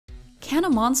Can a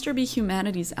monster be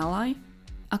humanity's ally?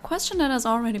 A question that has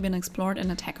already been explored in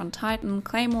Attack on Titan,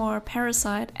 Claymore,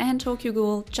 Parasite, and Tokyo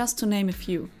Ghoul, just to name a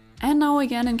few. And now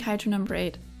again in Kaiju No.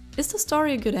 8. Is the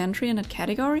story a good entry in that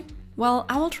category? Well,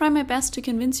 I will try my best to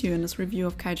convince you in this review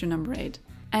of Kaiju No. 8.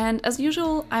 And as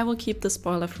usual, I will keep this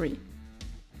spoiler free.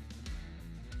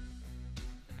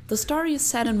 The story is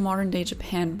set in modern day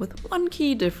Japan with one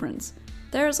key difference.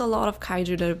 There's a lot of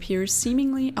kaiju that appear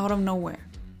seemingly out of nowhere.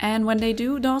 And when they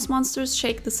do, those monsters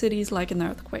shake the cities like an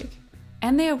earthquake.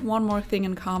 And they have one more thing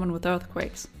in common with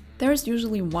earthquakes. There is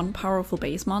usually one powerful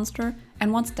base monster,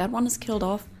 and once that one is killed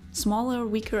off, smaller,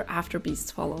 weaker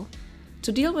afterbeasts follow.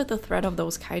 To deal with the threat of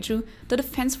those kaiju, the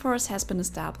defense force has been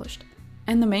established.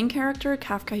 And the main character,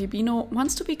 Kafka Hibino,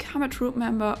 wants to become a troop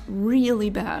member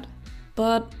really bad.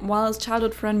 But while his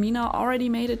childhood friend Mina already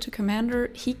made it to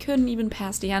commander, he couldn't even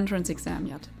pass the entrance exam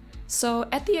yet. So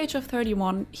at the age of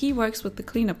 31, he works with the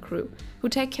cleanup crew, who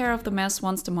take care of the mess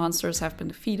once the monsters have been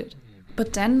defeated.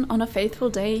 But then, on a fateful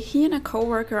day, he and a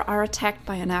co-worker are attacked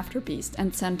by an afterbeast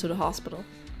and sent to the hospital.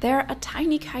 There, a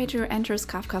tiny kaiju enters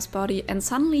Kafka's body and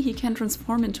suddenly he can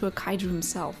transform into a kaiju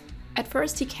himself. At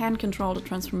first he can't control the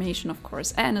transformation, of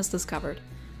course, and is discovered.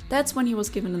 That's when he was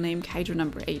given the name Kaiju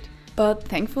No. 8. But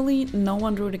thankfully, no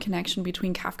one drew the connection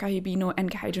between Kafka Hibino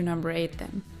and Kaiju No. 8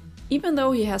 then. Even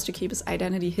though he has to keep his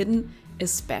identity hidden,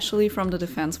 especially from the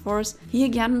defense force, he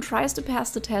again tries to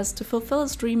pass the test to fulfill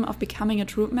his dream of becoming a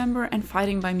troop member and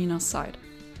fighting by Mina's side.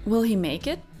 Will he make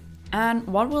it? And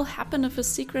what will happen if his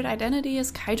secret identity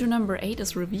as Kaiju No. 8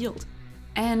 is revealed?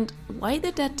 And why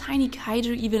did that tiny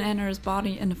kaiju even enter his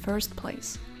body in the first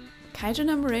place? Kaiju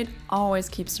No. 8 always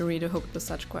keeps the reader hooked with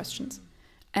such questions.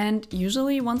 And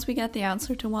usually, once we get the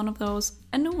answer to one of those,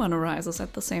 a new one arises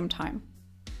at the same time.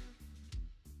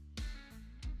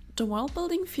 The world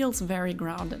building feels very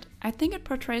grounded. I think it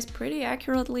portrays pretty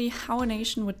accurately how a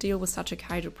nation would deal with such a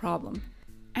kaiju problem.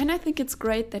 And I think it's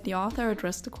great that the author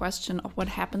addressed the question of what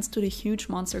happens to the huge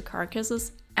monster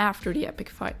carcasses after the epic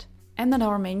fight. And that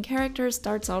our main character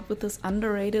starts out with this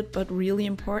underrated but really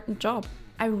important job.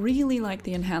 I really like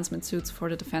the enhancement suits for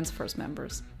the Defense Force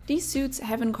members. These suits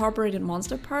have incorporated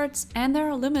monster parts, and there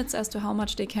are limits as to how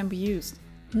much they can be used.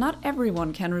 Not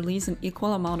everyone can release an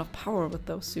equal amount of power with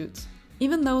those suits.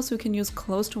 Even those who can use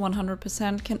close to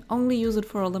 100% can only use it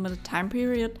for a limited time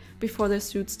period before their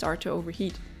suits start to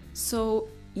overheat. So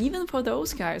even for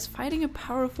those guys, fighting a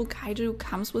powerful kaiju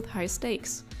comes with high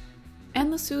stakes.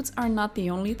 And the suits are not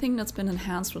the only thing that's been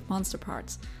enhanced with monster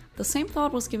parts. The same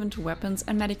thought was given to weapons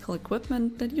and medical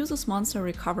equipment that uses monster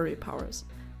recovery powers.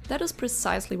 That is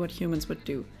precisely what humans would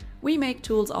do. We make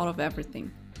tools out of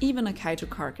everything, even a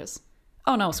kaiju carcass.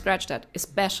 Oh no, scratch that,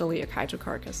 especially a kaiju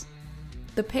carcass.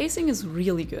 The pacing is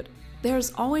really good. There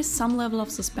is always some level of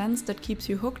suspense that keeps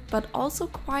you hooked, but also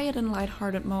quiet and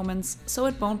lighthearted moments, so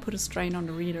it won't put a strain on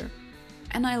the reader.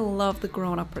 And I love the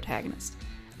grown-up protagonist.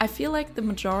 I feel like the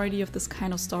majority of this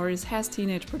kind of stories has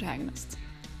teenage protagonists.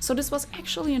 So this was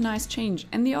actually a nice change,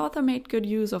 and the author made good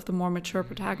use of the more mature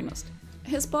protagonist.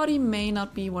 His body may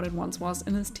not be what it once was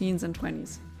in his teens and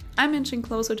 20s. I'm inching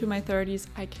closer to my 30s,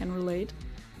 I can relate.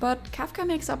 But Kafka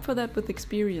makes up for that with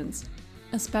experience.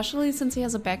 Especially since he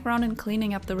has a background in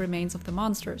cleaning up the remains of the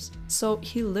monsters, so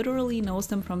he literally knows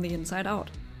them from the inside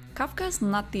out. Kafka is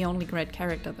not the only great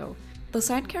character though. The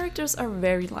side characters are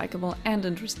very likable and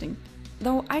interesting.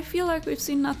 Though I feel like we've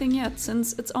seen nothing yet,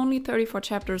 since it's only 34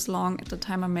 chapters long at the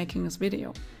time I'm making this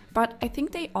video. But I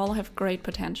think they all have great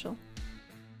potential.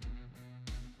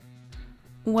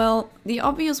 Well, the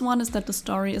obvious one is that the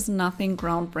story is nothing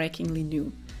groundbreakingly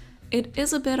new. It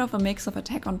is a bit of a mix of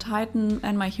Attack on Titan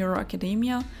and My Hero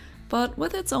Academia, but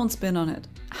with its own spin on it.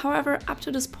 However, up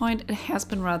to this point it has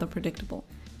been rather predictable.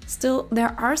 Still,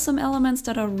 there are some elements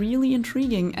that are really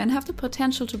intriguing and have the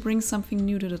potential to bring something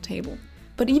new to the table.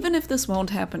 But even if this won't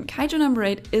happen, Kaiju No.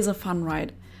 8 is a fun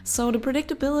ride, so the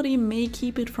predictability may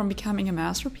keep it from becoming a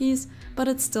masterpiece, but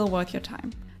it's still worth your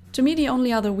time. To me, the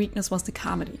only other weakness was the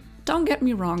comedy. Don't get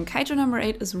me wrong, Kaiju No.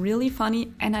 8 is really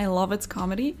funny and I love its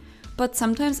comedy, but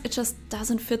sometimes it just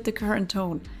doesn't fit the current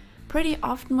tone. Pretty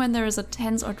often when there is a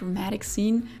tense or dramatic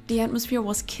scene, the atmosphere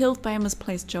was killed by a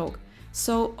misplaced joke.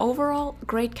 So overall,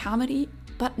 great comedy,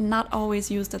 but not always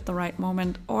used at the right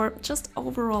moment, or just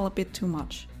overall a bit too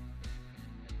much.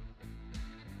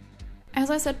 As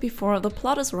I said before, the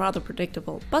plot is rather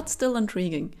predictable, but still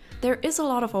intriguing. There is a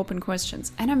lot of open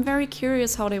questions, and I'm very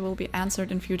curious how they will be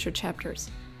answered in future chapters.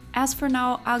 As for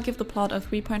now, I'll give the plot a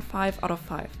 3.5 out of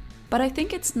 5. But I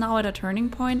think it's now at a turning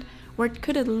point where it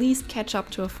could at least catch up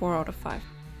to a 4 out of 5.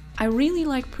 I really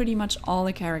like pretty much all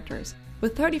the characters.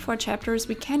 With 34 chapters,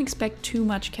 we can't expect too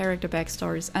much character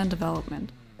backstories and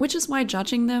development. which is why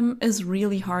judging them is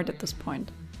really hard at this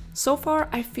point. So far,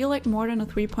 I feel like more than a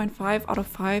 3.5 out of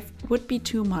 5 would be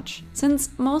too much, since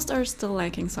most are still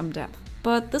lacking some depth.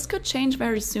 But this could change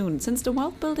very soon, since the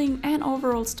world building and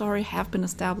overall story have been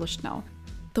established now.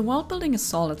 The world building is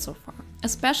solid so far,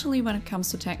 especially when it comes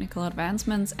to technical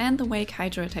advancements and the way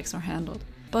kaiju attacks are handled.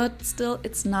 But still,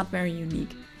 it's not very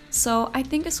unique. So I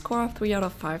think a score of 3 out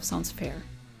of 5 sounds fair.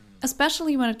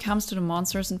 Especially when it comes to the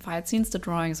monsters and fight scenes, the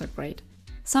drawings are great.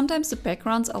 Sometimes the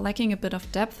backgrounds are lacking a bit of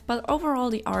depth, but overall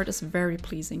the art is very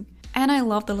pleasing. And I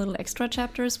love the little extra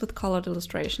chapters with colored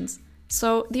illustrations.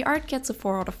 So the art gets a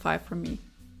 4 out of 5 from me.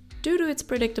 Due to its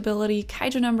predictability,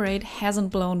 Kaiju No. 8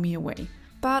 hasn't blown me away.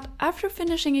 But after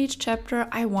finishing each chapter,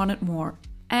 I wanted more.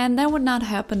 And that would not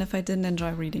happen if I didn't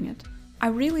enjoy reading it. I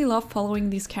really love following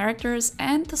these characters,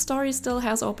 and the story still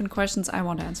has open questions I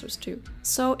want answers to.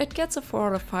 So it gets a 4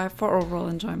 out of 5 for overall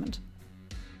enjoyment.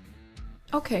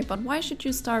 Okay, but why should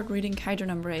you start reading Kaiju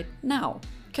No. 8 now?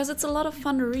 Because it's a lot of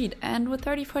fun to read, and with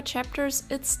 34 chapters,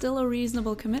 it's still a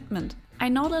reasonable commitment. I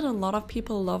know that a lot of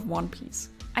people love One Piece.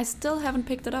 I still haven't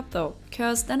picked it up though,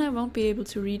 because then I won't be able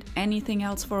to read anything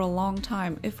else for a long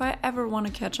time if I ever want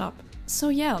to catch up. So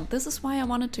yeah, this is why I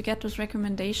wanted to get this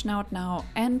recommendation out now,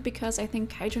 and because I think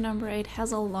Kaiju No. 8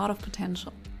 has a lot of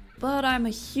potential. But I'm a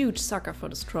huge sucker for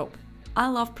this trope. I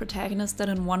love protagonists that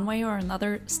in one way or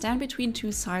another stand between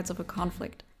two sides of a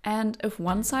conflict. And if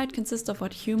one side consists of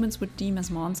what humans would deem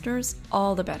as monsters,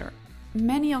 all the better.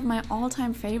 Many of my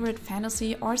all-time favorite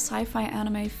fantasy or sci-fi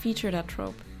anime feature that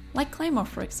trope, like Claymore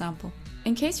for example.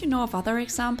 In case you know of other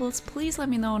examples, please let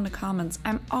me know in the comments.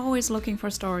 I'm always looking for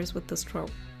stories with this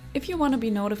trope. If you want to be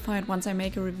notified once I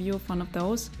make a review of one of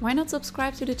those, why not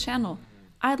subscribe to the channel?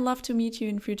 I'd love to meet you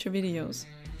in future videos.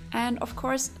 And of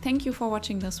course, thank you for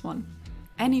watching this one.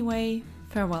 Anyway,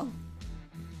 farewell.